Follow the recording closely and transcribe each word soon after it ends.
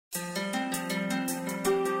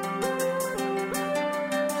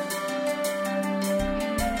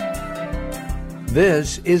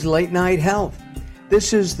This is Late Night Health.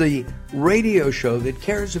 This is the radio show that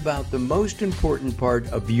cares about the most important part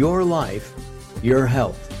of your life, your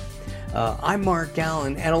health. I'm Mark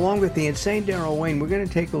Alyn, and along with the insane Daryl Wayne, we're going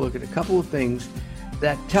to take a look at a couple of things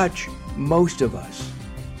that touch most of us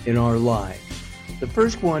in our lives. The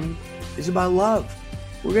first one is about love.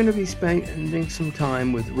 We're going to be spending some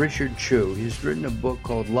time with Richard Cheu. He's written a book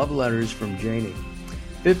called Love Letters From Janey,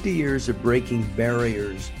 50 Years of Breaking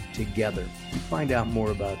Barriers Together. We'll find out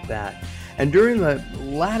more about that. And during the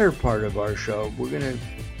latter part of our show, we're going to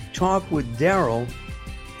talk with Daryl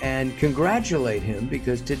and congratulate him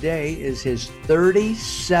because today is his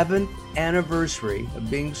 37th anniversary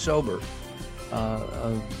of being sober,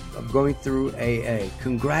 of going through AA.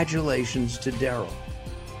 Congratulations to Daryl.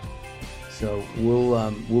 So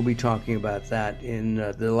we'll be talking about that in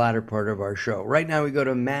the latter part of our show. Right now we go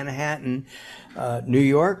to Manhattan, New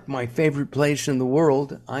York, my favorite place in the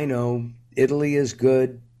world. I know Italy is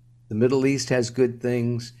good. The Middle East has good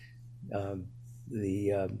things.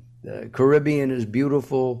 The Caribbean is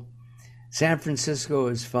beautiful. San Francisco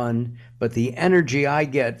is fun. But the energy I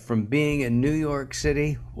get from being in New York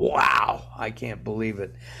City, wow, I can't believe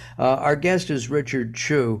it. Our guest is Richard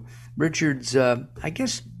Cheu. Richard's, I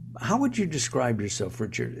guess, how would you describe yourself,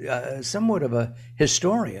 Richard? Somewhat of a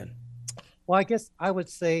historian. Well, I guess I would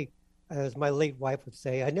say, as my late wife would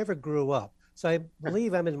say, I never grew up. So I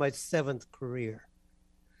believe I'm in my seventh career.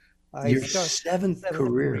 Your seventh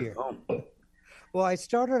career. Oh. Well, I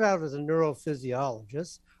started out as a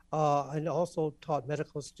neurophysiologist and also taught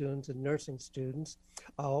medical students and nursing students.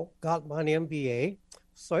 Got my MBA.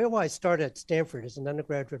 So I started at Stanford as an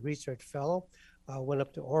undergraduate research fellow. Went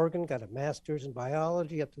up to Oregon, got a master's in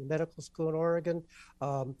biology up to the medical school in Oregon,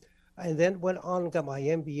 and then went on and got my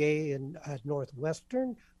MBA at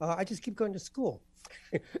Northwestern. I just keep going to school.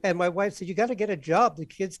 And my wife said, you got to get a job. The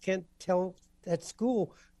kids can't tell at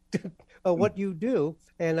school what you do.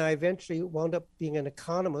 And I eventually wound up being an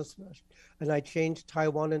economist, and I changed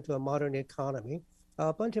Taiwan into a modern economy,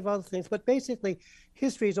 a bunch of other things. But basically,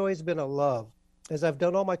 history has always been a love. As I've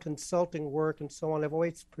done all my consulting work and so on, I've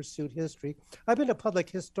always pursued history. I've been a public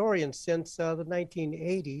historian since the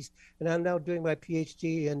 1980s, and I'm now doing my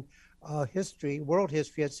PhD in history, world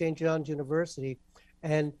history at St. John's University.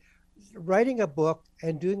 And writing a book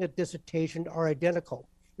and doing a dissertation are identical.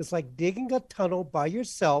 It's like digging a tunnel by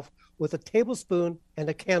yourself with a tablespoon and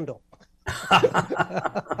a candle.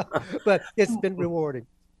 But it's been rewarding.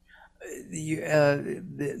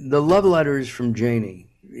 The Love Letters from Janey.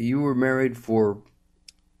 You were married for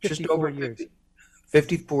just over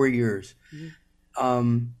 54 years.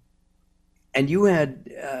 Mm-hmm. And you had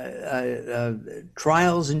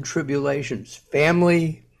trials and tribulations,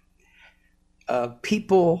 family,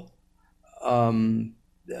 people. At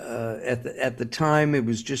the time, it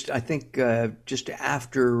was just, I think, just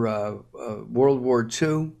after World War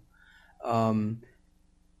II.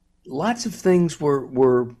 Lots of things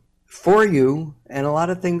were for you, and a lot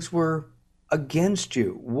of things were against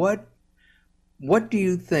you. What do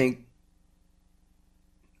you think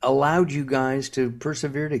allowed you guys to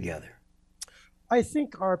persevere together? I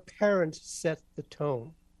think our parents set the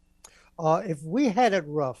tone. If we had it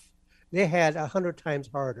rough, they had 100 times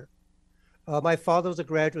harder. My father was a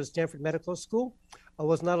graduate of Stanford Medical School. I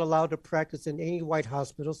was not allowed to practice in any white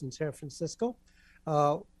hospitals in San Francisco.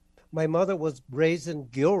 My mother was raised in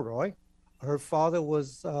Gilroy. Her father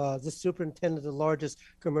was the superintendent of the largest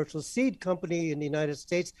commercial seed company in the United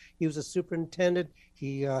States. He was a superintendent.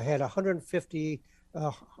 He had 150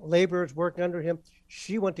 laborers working under him.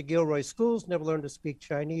 She went to Gilroy schools, never learned to speak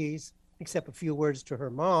Chinese, except a few words to her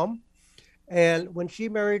mom. And when she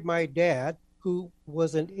married my dad, who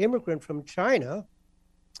was an immigrant from China,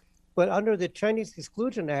 but under the Chinese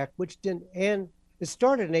Exclusion Act, which didn't end, it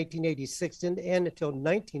started in 1886, didn't end until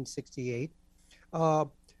 1968.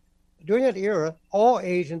 During that era, all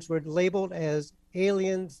Asians were labeled as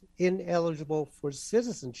aliens ineligible for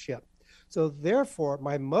citizenship. So therefore,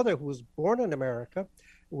 my mother, who was born in America,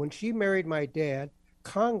 when she married my dad,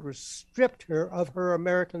 Congress stripped her of her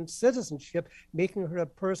American citizenship, making her a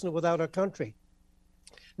person without a country.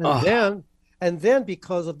 And then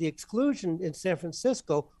because of the exclusion in San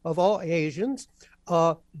Francisco of all Asians,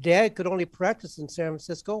 Dad could only practice in San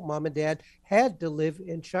Francisco. Mom and Dad had to live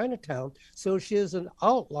in Chinatown. So she is an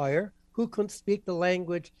outlier who couldn't speak the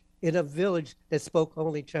language in a village that spoke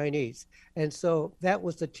only Chinese. And so that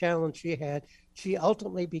was the challenge she had. She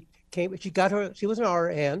ultimately she was an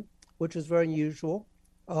RN, which was very unusual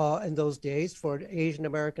in those days for an Asian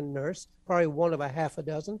American nurse, probably one of a half a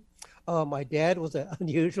dozen. My dad was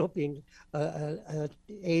unusual, being an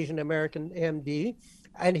Asian American MD.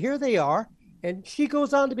 And here they are And she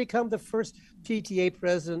goes on to become the first PTA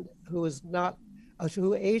president who is not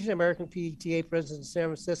who Asian American PTA president in San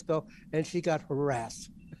Francisco, and she got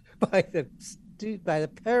harassed by the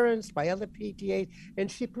parents, by other PTAs,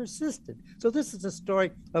 and she persisted. So this is a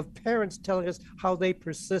story of parents telling us how they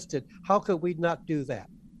persisted. How could we not do that?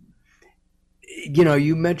 You know,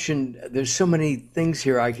 you mentioned there's so many things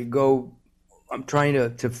here I could go. I'm trying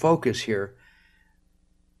to focus here.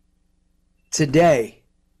 Today,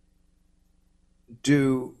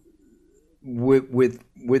 with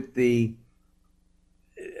the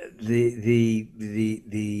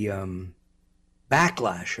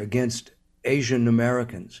backlash against Asian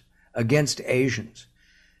Americans, against Asians,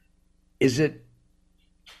 it's the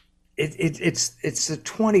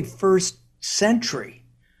 21st century.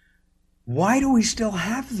 Why do we still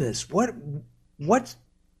have this? What's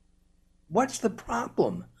the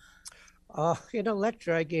problem? In a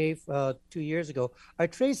lecture I gave 2 years ago, I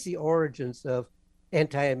traced the origins of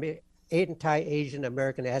anti-Asian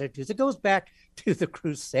American attitudes. It goes back to the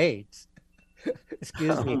Crusades.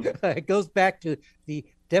 Excuse me. It goes back to the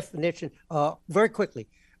definition very quickly.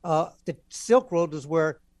 The Silk Road is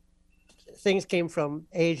where things came from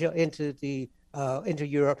Asia into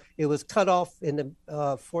Europe. It was cut off in the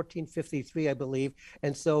 1453, I believe,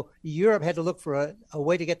 and so Europe had to look for a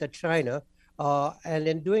way to get to China. And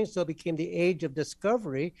in doing so became the age of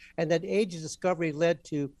discovery, and that age of discovery led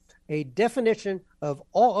to a definition of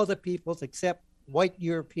all other peoples except white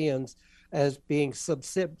Europeans as being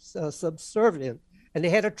subservient, and they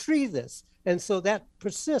had to treat this, and so that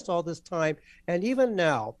persists all this time. And even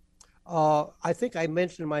now, I think I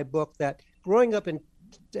mentioned in my book that growing up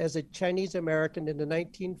as a Chinese American in the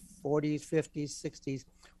 1940s, 50s, 60s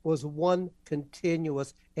was one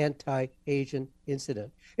continuous anti-Asian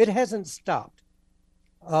incident. It hasn't stopped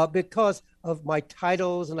because of my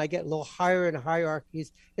titles, and I get a little higher in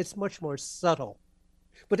hierarchies. It's much more subtle,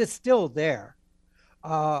 but it's still there.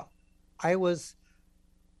 I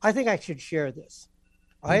think I should share this.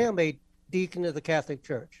 I am a deacon of the Catholic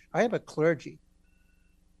Church. I am a clergy.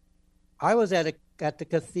 I was at the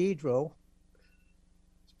cathedral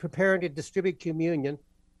preparing to distribute communion,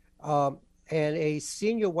 and a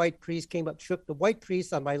senior white priest came up, shook the white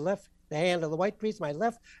priest on my left, the hand of the white priest on my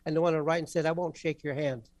left, and the one on the right, and said, "I won't shake your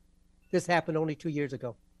hand." This happened only 2 years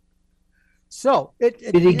ago. So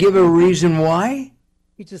did he give a reason why?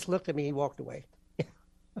 He just looked at me. He walked away.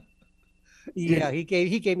 Yeah, he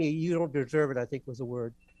gave me a "you don't deserve it," I think was the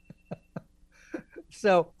word.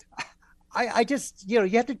 So I just, you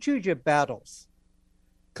have to choose your battles.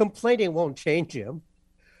 Complaining won't change him.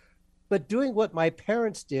 But doing what my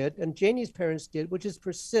parents did and Janey's parents did, which is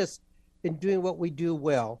persist in doing what we do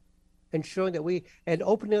well and showing that and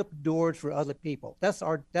opening up doors for other people. That's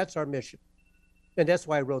our mission. And that's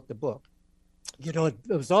why I wrote the book. It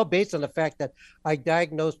was all based on the fact that I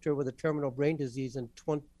diagnosed her with a terminal brain disease in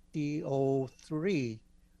 2003.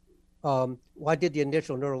 I did the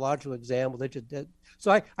initial neurological exam.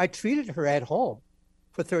 So I treated her at home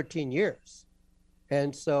for 13 years.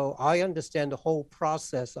 And so I understand the whole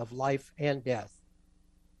process of life and death.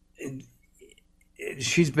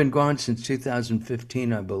 She's been gone since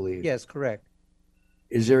 2015, I believe. Yes, correct.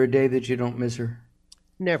 Is there a day that you don't miss her?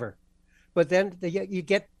 Never. But then you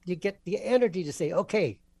get the energy to say,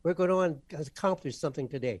 okay, we're going to accomplish something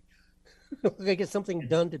today. We're going to get something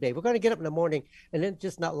done today. We're going to get up in the morning and then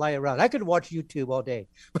just not lie around. I could watch YouTube all day,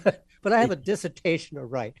 but I have a dissertation to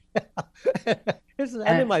write.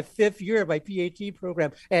 I'm in my 5th year of my PhD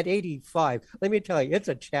program at 85. Let me tell you, it's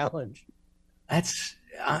a challenge. That's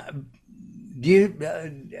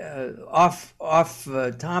off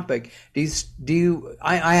topic. Do you?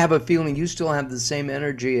 I have a feeling you still have the same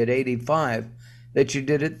energy at 85 that you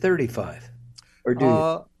did at 35, or do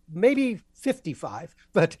you? Maybe 55,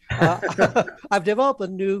 but I've developed a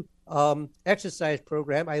new exercise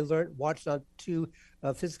program. I watched on 2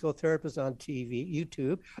 physical therapists on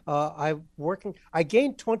YouTube. I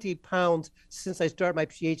gained 20 pounds since I started my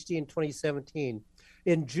PhD in 2017.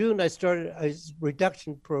 In June, I started a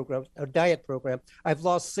reduction program, a diet program. I've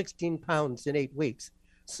lost 16 pounds in 8 weeks.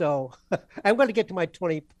 So I'm going to get to my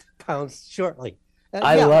 20 pounds shortly.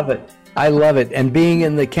 I love it. I love it. And being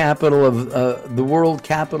in the capital of the world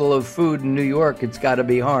capital of food in New York, it's got to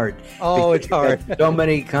be hard. Oh, it's hard. So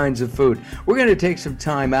many kinds of food. We're going to take some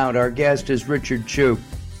time out. Our guest is Richard Cheu.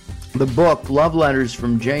 The book, Love Letters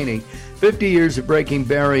From Janey, 50 Years of Breaking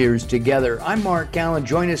Barriers Together. I'm Mark Alyn.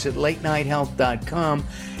 Join us at latenighthealth.com.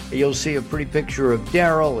 You'll see a pretty picture of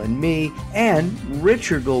Daryl and me, and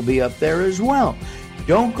Richard will be up there as well.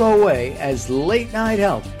 Don't go away as Late Night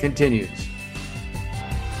Health continues.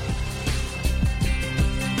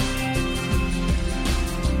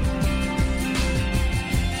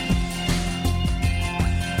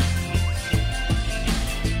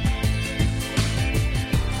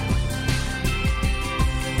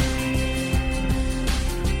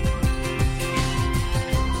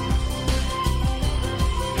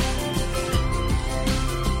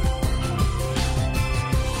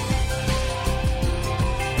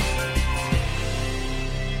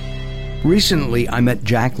 Recently, I met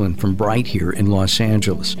Jacqueline from Bright here in Los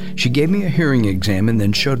Angeles. She gave me a hearing exam and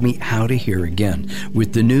then showed me how to hear again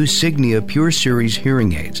with the new Signia Pure Series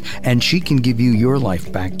hearing aids, and she can give you your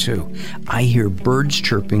life back too. I hear birds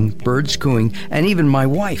chirping, birds cooing, and even my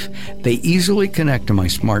wife. They easily connect to my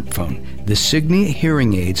smartphone. The Signia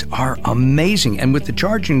hearing aids are amazing, and with the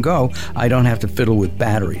charge and go, I don't have to fiddle with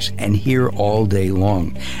batteries and hear all day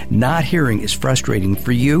long. Not hearing is frustrating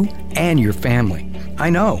for you and your family. I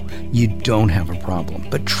know you don't have a problem,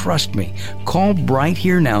 but trust me, call Bright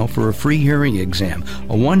Here now for a free hearing exam,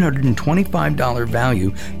 a $125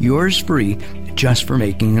 value, yours free, just for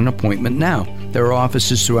making an appointment now. There are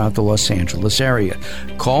offices throughout the Los Angeles area.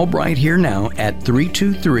 Call Bright Here now at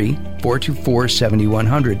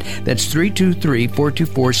 323-424-7100. That's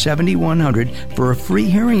 323-424-7100 for a free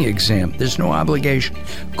hearing exam. There's no obligation.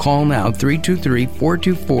 Call now,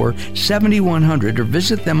 323-424-7100, or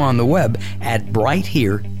visit them on the web at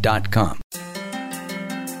brighthere.com.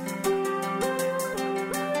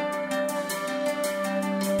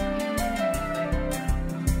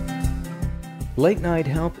 Late Night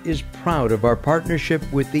Health is proud of our partnership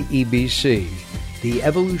with the EBC, the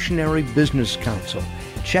Evolutionary Business Council.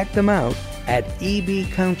 Check them out at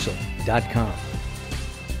ebcouncil.com.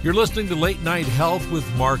 You're listening to Late Night Health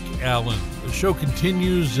with Mark Alyn. The show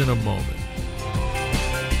continues in a moment.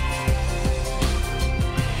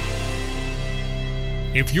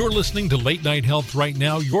 If you're listening to Late Night Health right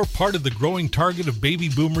now, you're part of the growing target of baby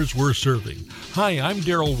boomers we're serving. Hi, I'm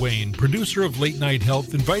Daryl Wayne, producer of Late Night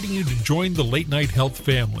Health, inviting you to join the Late Night Health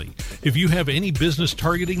family. If you have any business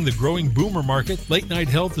targeting the growing boomer market, Late Night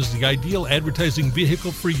Health is the ideal advertising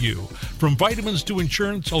vehicle for you. From vitamins to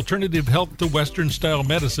insurance, alternative health to Western-style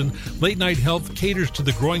medicine, Late Night Health caters to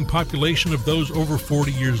the growing population of those over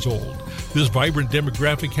 40 years old. This vibrant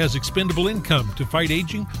demographic has expendable income to fight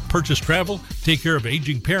aging, purchase travel, take care of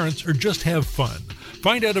aging parents, or just have fun.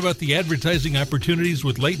 Find out about the advertising opportunities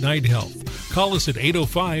with Late Night Health. Call us at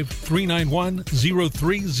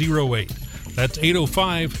 805-391-0308. That's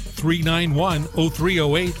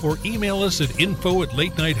 805-391-0308, or email us at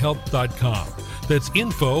info@latenighthealth.com. That's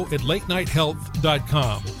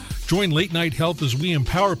info@latenighthealth.com. Join Late Night Health as we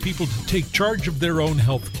empower people to take charge of their own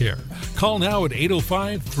health care. Call now at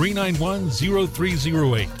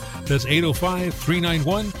 805-391-0308. That's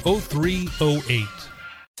 805-391-0308.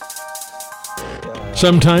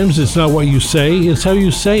 Sometimes it's not what you say, it's how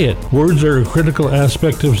you say it. Words are a critical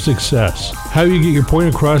aspect of success. How you get your point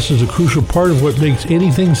across is a crucial part of what makes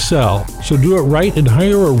anything sell. So do it right and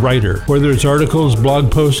hire a writer. Whether it's articles, blog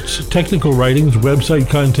posts, technical writings, website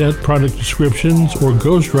content, product descriptions, or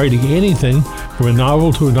ghostwriting anything from a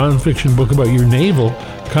novel to a nonfiction book about your navel,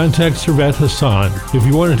 contact Servet Hassan. If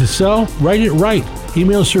you want it to sell, write it right.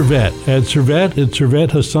 Email Servet at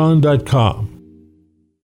servet@servethassan.com.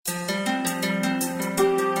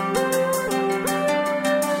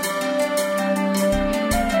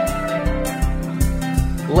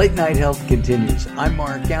 Late Night Health continues. I'm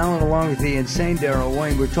Mark Alyn, along with the insane Daryl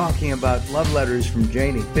Wayne. We're talking about Love Letters from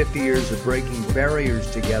Janey, 50 years of breaking barriers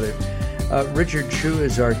together. Richard Cheu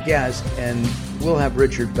is our guest, and we'll have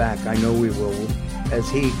Richard back. I know we will, as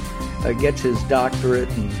he gets his doctorate,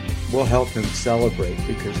 and we'll help him celebrate,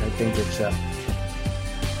 because I think it's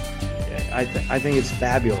I think it's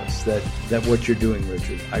fabulous that what you're doing,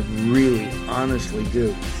 Richard. I really, honestly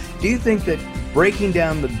do. Do you think that breaking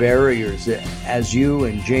down the barriers, as you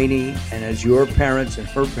and Janey and as your parents and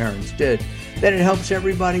her parents did, that it helps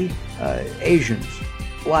everybody? Asians,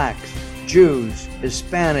 blacks, Jews,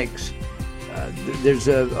 Hispanics. There's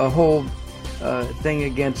a whole thing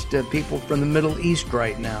against people from the Middle East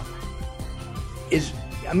right now.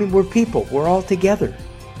 We're people. We're all together,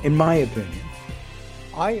 in my opinion.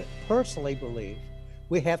 I personally believe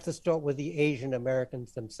we have to start with the Asian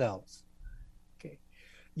Americans themselves. Okay,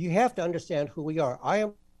 you have to understand who we are. I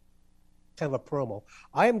am kind of a promo.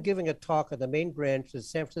 I am giving a talk at the main branch of the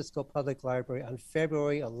San Francisco Public Library on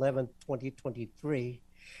February 11th, 2023,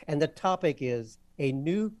 and the topic is a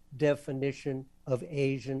new definition of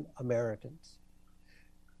Asian Americans.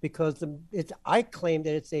 Because I claim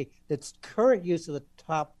that its current use of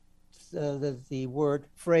the word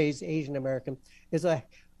phrase Asian American is a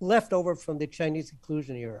leftover from the Chinese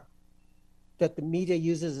inclusion era, that the media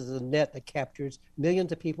uses as a net that captures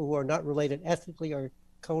millions of people who are not related ethnically or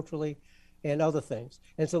culturally and other things.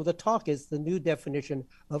 And so the talk is the new definition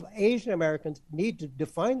of Asian Americans need to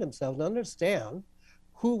define themselves and understand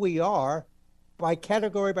who we are by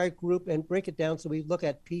category, by group, and break it down so we look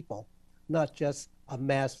at people, not just a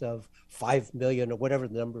mass of 5 million or whatever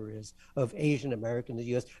the number is of Asian Americans in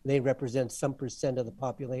the U.S. and they represent some percent of the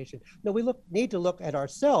population. No, we need to look at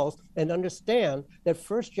ourselves and understand that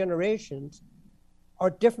first generations are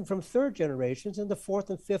different from third generations, and the fourth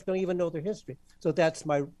and fifth don't even know their history. So that's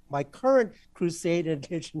my current crusade in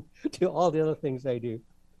addition to all the other things I do.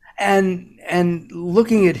 And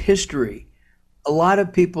looking at history, a lot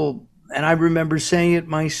of people, and I remember saying it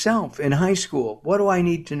myself in high school, what do I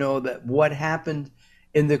need to know that what happened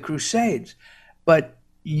in the Crusades? But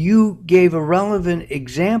you gave a relevant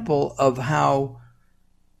example of how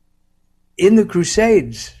in the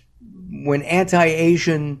Crusades, when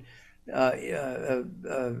anti-Asian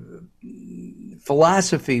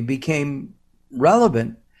philosophy became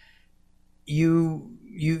relevant,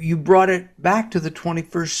 you brought it back to the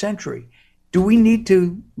 21st century. Do we need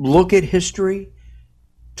to look at history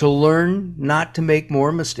to learn not to make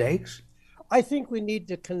more mistakes? I think we need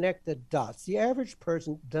to connect the dots. The average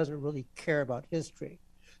person doesn't really care about history.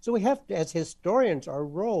 So we have to, as historians, our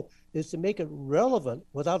role is to make it relevant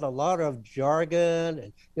without a lot of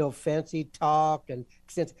jargon and fancy talk and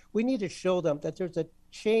sense. We need to show them that there's a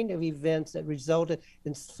chain of events that resulted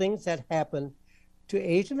in things that happened to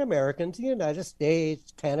Asian Americans in the United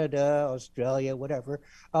States, Canada, Australia, whatever,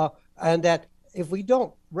 and that if we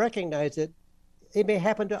don't recognize it, it may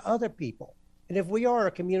happen to other people. And if we are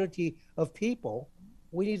a community of people,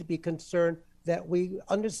 we need to be concerned that we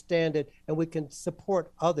understand it and we can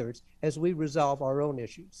support others as we resolve our own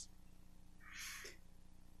issues.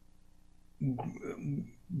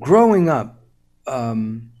 Growing up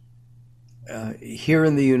here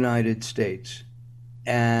in the United States,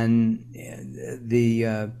 and let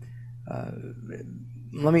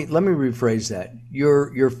me rephrase that.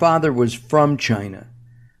 Your father was from China.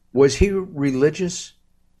 Was he religious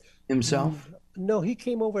himself? No, he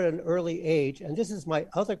came over at an early age, and this is my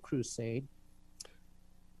other crusade.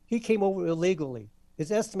 He came over illegally.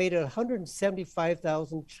 It's estimated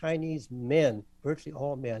 175,000 Chinese men, virtually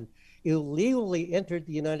all men, illegally entered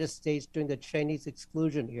the United States during the Chinese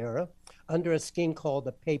exclusion era under a scheme called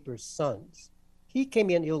the Paper Sons. He came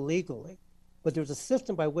in illegally, but there was a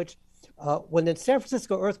system by which when the San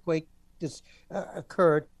Francisco earthquake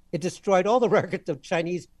occurred, it destroyed all the records of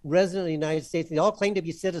Chinese residents of the United States. They all claimed to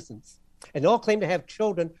be citizens, and they all claimed to have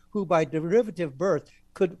children who by derivative birth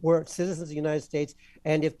were citizens of the United States.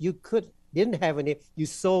 And if you didn't have any, you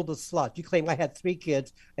sold the slot. You claim I had 3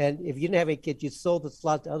 kids, and if you didn't have any kids, you sold the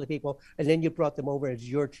slot to other people, and then you brought them over as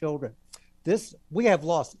your children. We have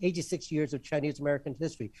lost 86 years of Chinese American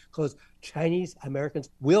history because Chinese Americans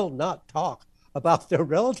will not talk about their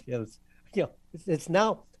relatives. It's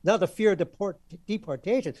now the fear of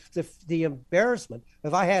deportation, the embarrassment.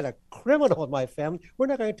 If I had a criminal in my family, we're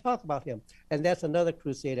not going to talk about him. And that's another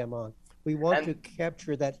crusade I'm on. We want to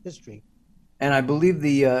capture that history. And I believe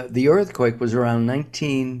the earthquake was around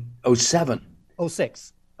 1907.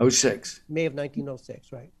 06. 06. May of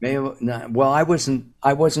 1906, right? Well, I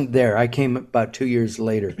wasn't there. I came about 2 years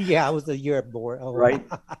later. Yeah, I was a year more. Oh. Right.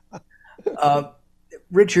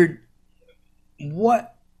 Richard,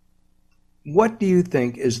 what do you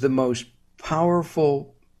think is the most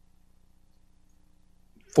powerful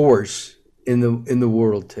force in the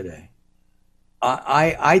world today?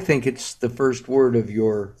 I think it's the first word of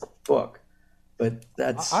your book, but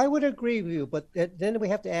that's. I would agree with you, but then we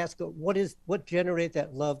have to ask what generated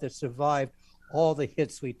that love that survived all the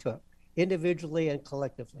hits we took, individually and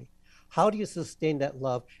collectively. How do you sustain that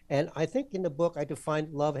love? And I think in the book I define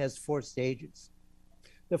love as 4 stages.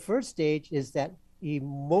 The first stage is that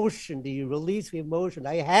emotion, the release of emotion.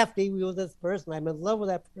 I have to be with this person. I'm in love with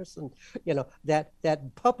that person.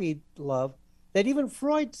 That puppy love that even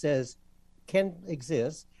Freud says can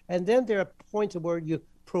exist. And then there are points where you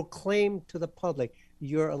proclaim to the public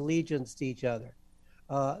your allegiance to each other.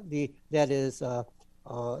 That is the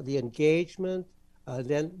engagement.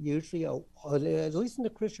 Then usually, at least in the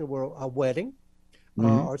Christian world, a wedding,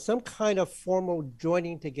 or some kind of formal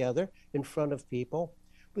joining together in front of people.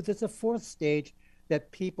 But there's a 4th stage that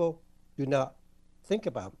people do not think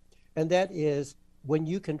about, and that is when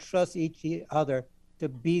you can trust each other to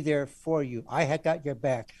be there for you. I had got your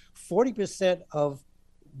back. 40% of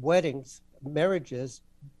marriages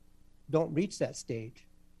don't reach that stage,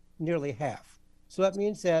 nearly half. So that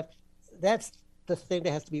means that's the thing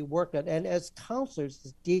that has to be worked on. And as counselors,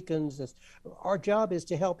 as deacons, our job is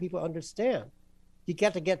to help people understand. You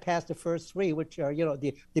got to get past the first 3, which are,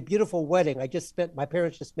 the beautiful wedding my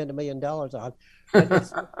parents just spent $1 million on.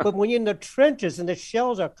 But when you're in the trenches and the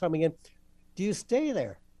shells are coming in, do you stay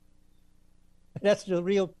there? That's the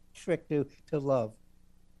real trick to love.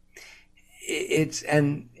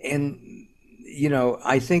 And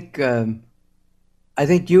I think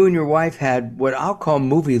you and your wife had what I'll call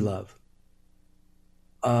movie love.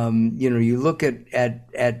 You look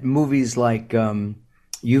at movies like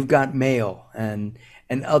You've Got Mail and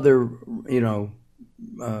other,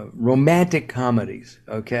 romantic comedies,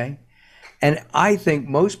 okay? And I think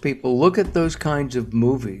most people look at those kinds of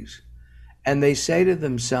movies and they say to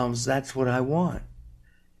themselves, that's what I want.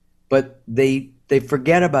 But they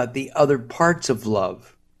forget about the other parts of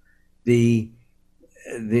love. The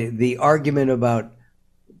argument about,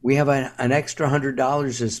 we have an extra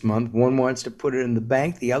 $100 this month. One wants to put it in the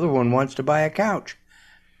bank. The other one wants to buy a couch,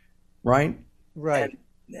 right? Right.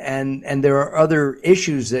 And there are other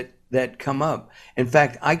issues that come up. In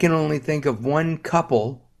fact, I can only think of one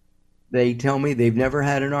couple. They tell me they've never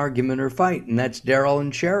had an argument or fight, and that's Daryl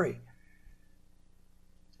and Sherry.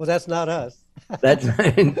 Well, that's not us. That's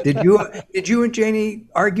did you and Janey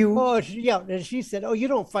argue? Oh, yeah. And she said, "Oh, you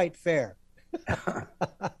don't fight fair."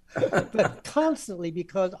 But constantly,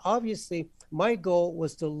 because obviously my goal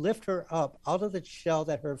was to lift her up out of the shell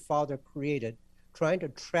that her father created, trying to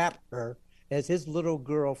trap her as his little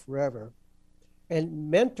girl forever,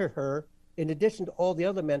 and mentor her, in addition to all the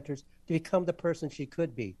other mentors, to become the person she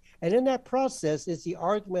could be. And in that process is the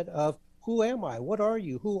argument of, who am I? What are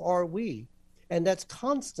you? Who are we? And that's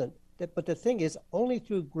constant. But the thing is, only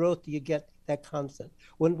through growth do you get that constant.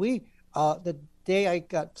 When the day I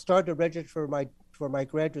got started to register for my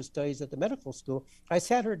graduate studies at the medical school, I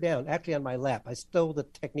sat her down, actually on my lap. I stole the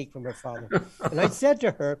technique from her father. And I said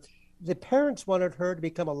to her, the parents wanted her to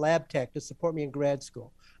become a lab tech to support me in grad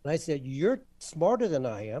school. And I said, you're smarter than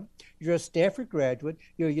I am. You're a Stanford graduate.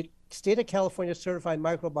 You're a state of California certified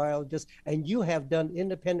microbiologist, and you have done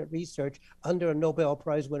independent research under a Nobel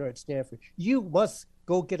Prize winner at Stanford. You must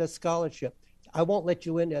go get a scholarship. I won't let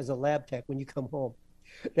you in as a lab tech when you come home.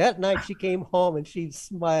 That night she came home and she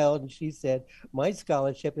smiled and she said, my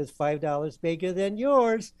scholarship is $5 bigger than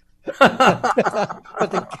yours. But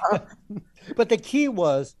the key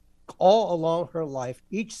was, all along her life,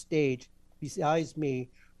 each stage besides me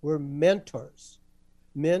were mentors,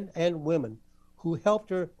 men and women, who helped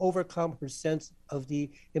her overcome her sense of the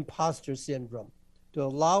imposter syndrome, to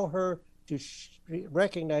allow her to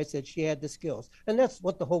recognize that she had the skills. And that's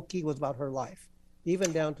what the whole key was about her life,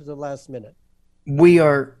 even down to the last minute.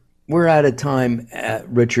 We're out of time,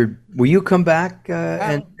 Richard. Will you come back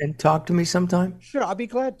and talk to me sometime? Sure, I'll be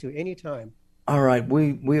glad to, anytime. All right,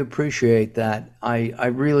 we appreciate that. I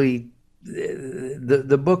really,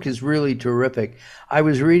 the book is really terrific. I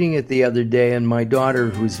was reading it the other day, and my daughter,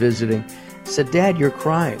 who's visiting, said, "Dad, you're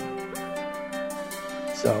crying."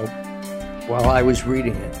 So while I was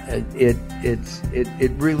reading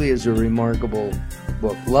it really is a remarkable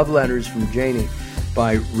book. Love Letters from Janey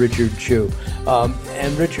by Richard Cheu.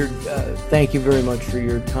 And Richard, thank you very much for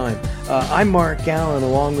your time. I'm Mark Alyn,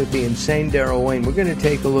 along with the insane Daryl Wayne. We're going to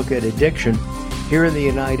take a look at addiction here in the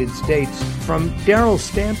United States from Daryl's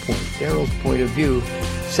standpoint, Daryl's point of view,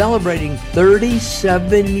 celebrating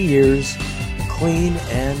 37 years clean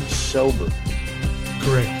and sober.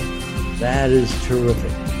 Correct. That is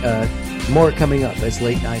terrific. More coming up as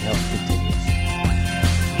Late Night Health continues.